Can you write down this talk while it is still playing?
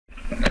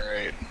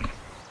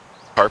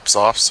tarps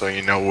off so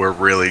you know we're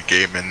really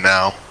gaming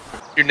now.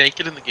 You're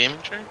naked in the gaming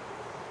chair?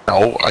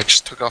 No, I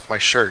just took off my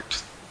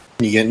shirt.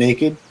 Can you get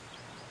naked?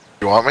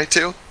 You want me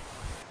to?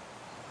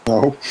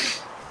 No.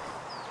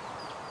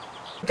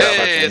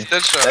 Hey, it's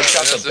Deadshot.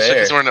 Deadshot's a bear.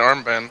 He's wearing an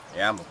armband.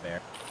 Yeah, I'm a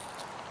bear.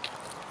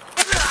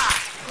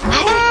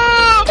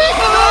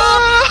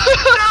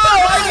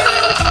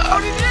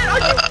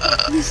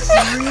 Are you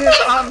serious?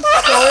 I'm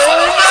so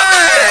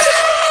mad!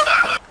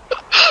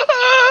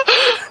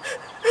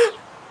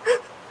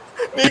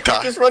 Nick,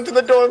 just run to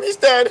the dorm, he's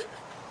dead!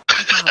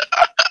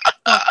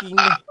 Fucking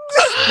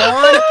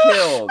spawn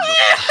killed!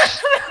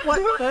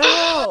 What the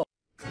hell?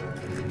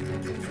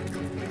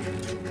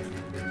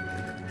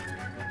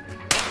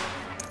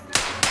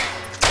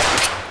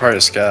 Probably a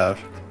scav.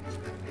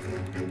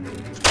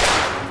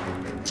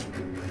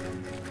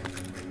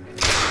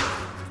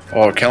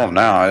 Oh, kill him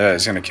now. Yeah,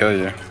 he's gonna kill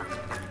you.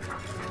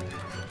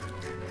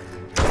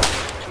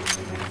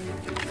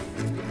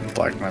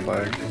 Black my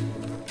leg.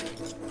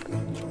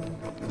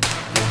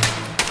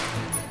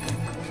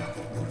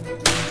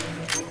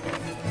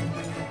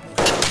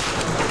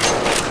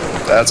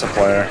 That's a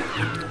player.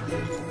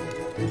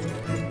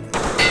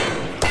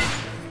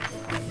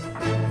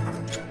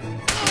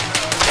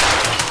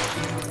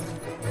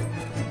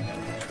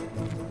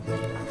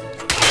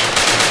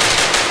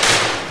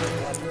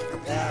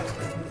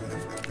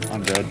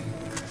 I'm dead.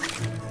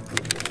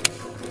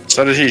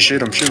 So did he.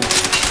 Shoot him, shoot him.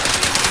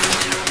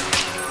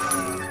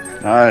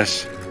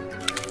 Nice.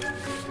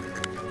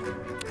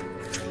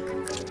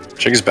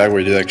 Check his bag where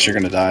you do that, because you're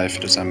gonna die if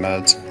he doesn't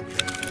have meds.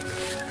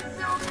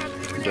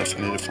 You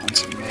definitely need to find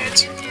some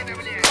meds.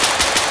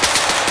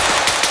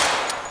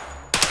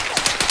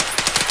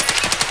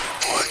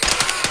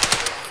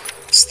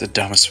 It's the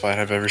dumbest fight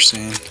I've ever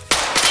seen.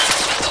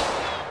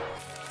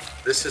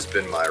 This has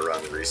been my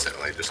run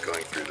recently, just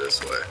going through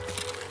this way.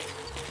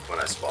 When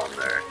I spawn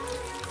there.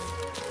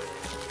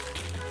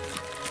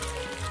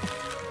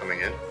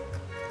 Coming in.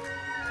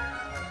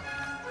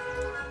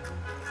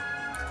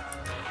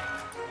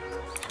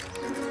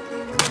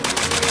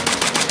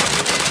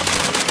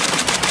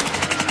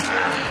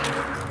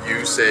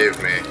 You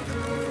saved me.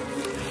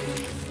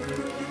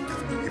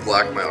 You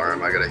blocked my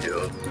arm, I gotta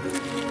heal.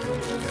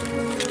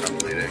 I'm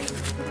bleeding.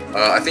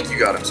 I think you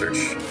got him,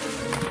 Search.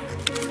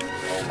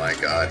 Oh my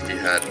god, he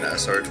had an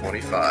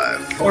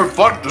SR-25. Oh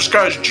fuck, this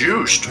guy's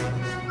juiced.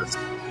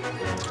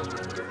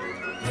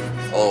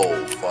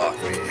 Oh, fuck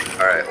me.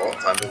 Alright, well,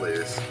 time to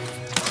leave.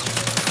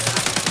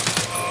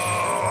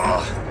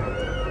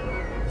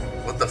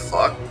 What the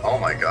fuck? Oh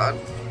my god.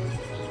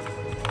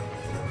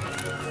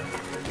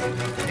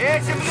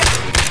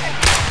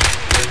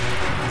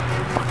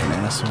 Fucking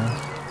asshole.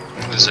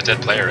 There's a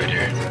dead player right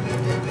here.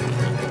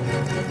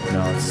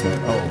 No, it's not.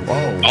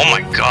 Oh. Oh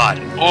my god.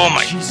 Oh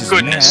my Jesus,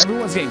 goodness. man,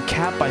 everyone's getting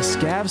capped by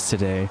scabs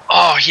today.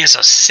 Oh, he has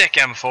a sick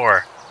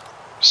M4.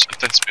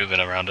 Something's moving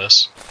around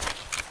us.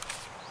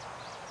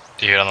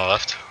 Do you hear it on the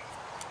left?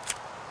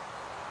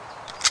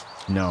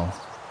 No.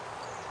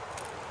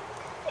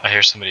 I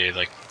hear somebody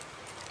like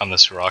on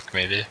this rock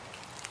maybe.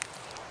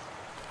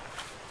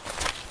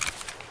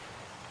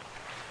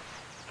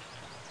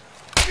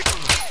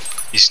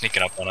 He's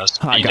sneaking up on us.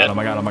 I got him.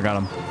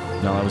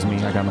 No, that was me.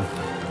 I got him.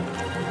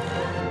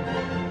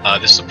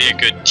 This will be a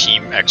good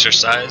team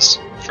exercise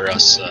for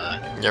us.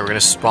 Yeah, we're gonna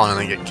spawn and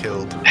then get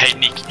killed. Hey,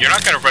 Nick, you're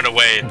not gonna run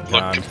away and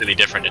look completely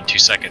different in 2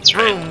 seconds,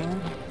 right?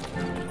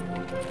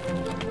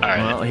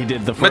 Alright. Well, he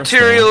did the first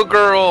Material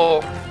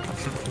girl!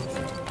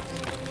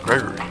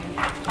 Gregory.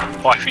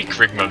 Why are we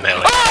Grigma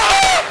melee?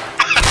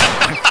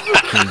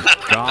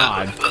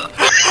 God.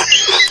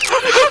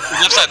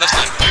 Left side.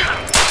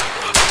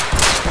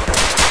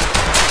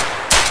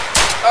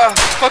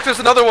 Fuck, there's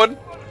another one!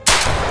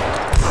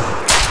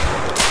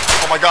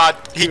 Oh my god,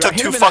 he took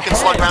 2 fucking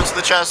slug rounds to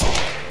the chest.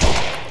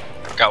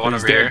 Got one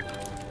over here.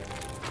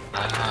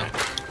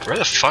 Where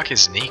the fuck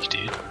is Neek,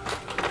 dude?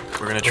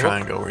 We're gonna try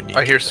and go where Neek.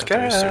 I hear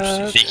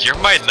scabs. Neek, you're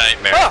my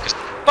nightmare. Fuck!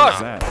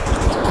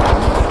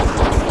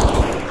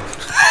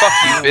 Fuck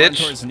you, bitch.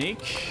 Towards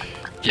Neek.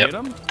 Yep. Get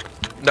him?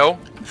 No.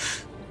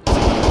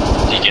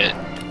 You get.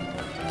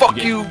 Fuck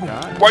you!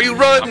 Why you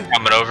run? I'm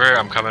coming over.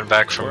 I'm coming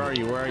back from. Where are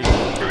you?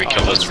 Where we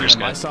killed those first I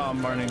guys. saw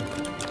him running.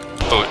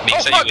 Oh, Neek,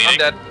 is that you I'm leading?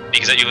 dead.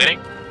 Neek, is that you leading?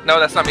 No,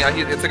 that's not me.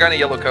 It's a guy in a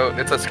yellow coat.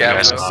 It's a scab.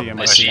 I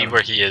see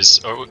where he is.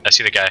 Oh, I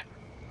see the guy.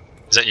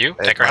 Is that you?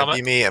 Tanker helmet?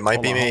 It might be me. It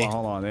might be me.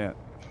 Hold on, yeah.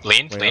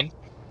 Lean.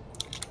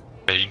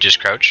 Or you just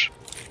crouch?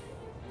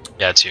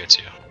 Yeah, it's you.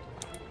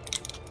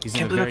 He's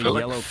in a very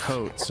yellow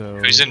coat, so...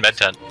 Who's in med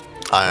tent?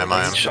 I am.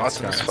 Shots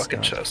in his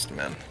fucking chest,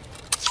 man.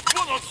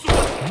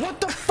 What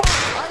the fuck?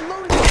 I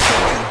loaded.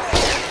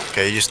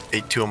 Okay, you just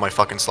ate 2 of my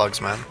fucking slugs,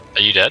 man.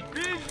 Are you dead?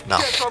 No.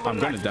 I'm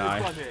gonna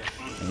die.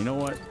 And you know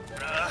what?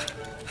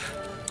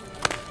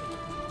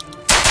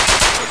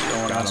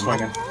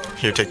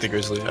 Here, take the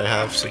grizzly I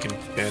have so you can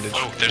bandage.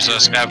 Oh, there's a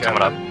scab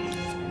coming up.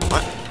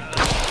 What?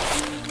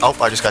 Oh,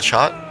 I just got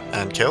shot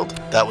and killed.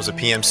 That was a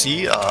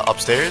PMC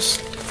upstairs.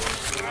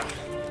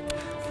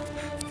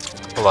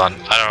 Hold on,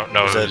 I don't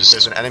know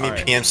There's an enemy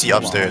PMC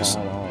upstairs.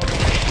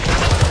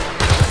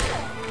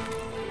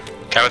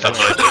 Guy with the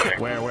hood.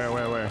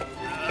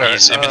 Where?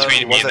 He's in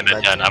between me and the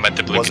med tent. I'm at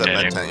the blue Was at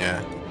container. med tent,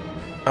 yeah.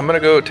 I'm gonna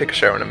go take a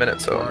shower in a minute,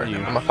 so Where are you?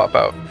 I'm gonna pop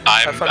out.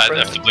 I'm Have fun, at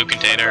friends. the blue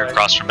container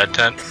across from med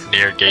tent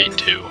near gate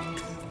 2.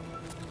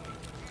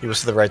 He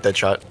was to the right, dead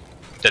shot.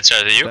 That's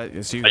are you?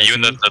 Is you? Are you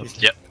in the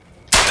yep.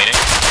 Leaning?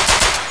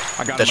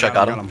 I got That shot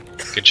got him.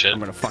 Good shit. I'm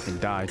gonna fucking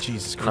die.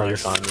 Jesus Christ. No, you're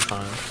fine, you're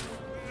fine.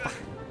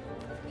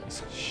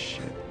 Piece of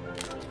shit.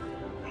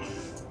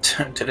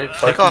 Did it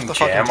Take off the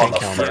jam fucking on the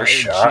tank Yeah, first it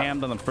shot?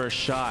 jammed on the first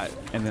shot,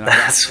 and then I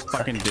got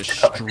fucking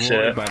destroyed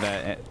shit. by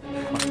that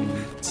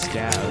fucking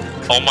scab.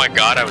 Oh my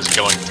god, I was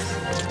going.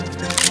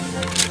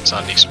 It's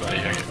on Nick's body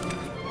here.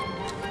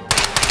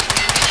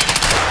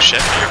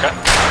 Shit, are you okay?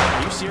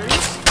 Are you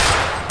serious?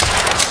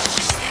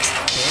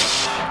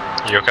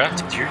 You okay?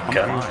 Did your I'm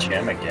gun fine.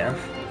 jam again?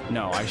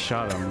 No, I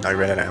shot him. I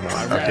ran out of ammo.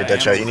 I ran Okay, out dead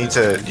of shot. ammo.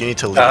 You need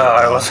to leave.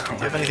 I Do wasn't- you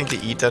have anything to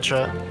eat, dead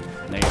shot?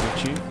 Negative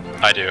chew?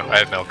 I do. I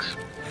have milk.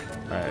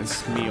 Alright,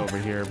 it's me over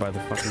here by the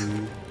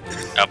fucking...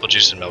 Apple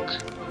juice and milk.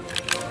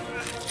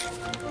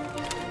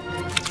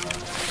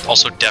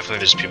 Also, definitely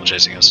there's people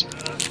chasing us.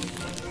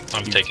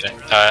 I'm taking it.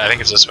 I think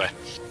it's this way.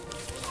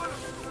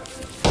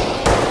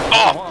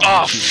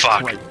 Oh,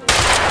 fuck! Right.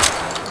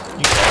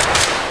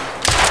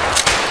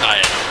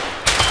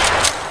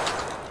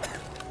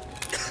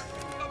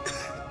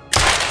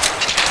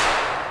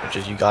 I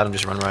Just, you got him,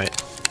 just run right.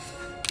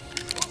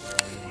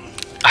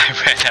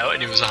 ran out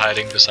and he was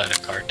hiding beside a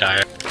car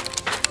tire.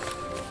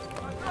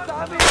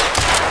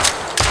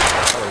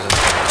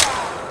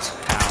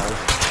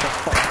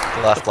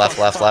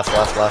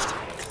 Left.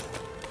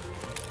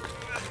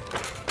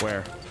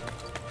 Where?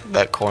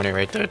 That corner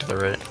right there to the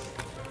right.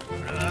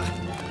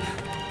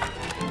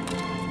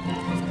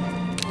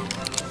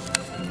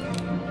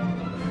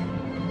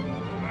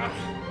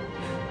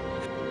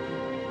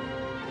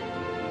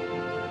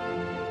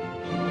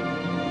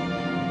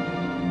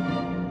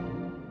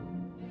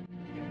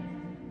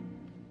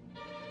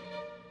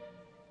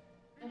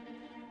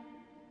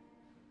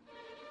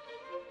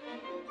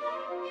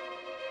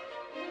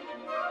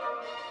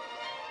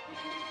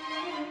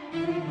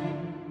 Thank you.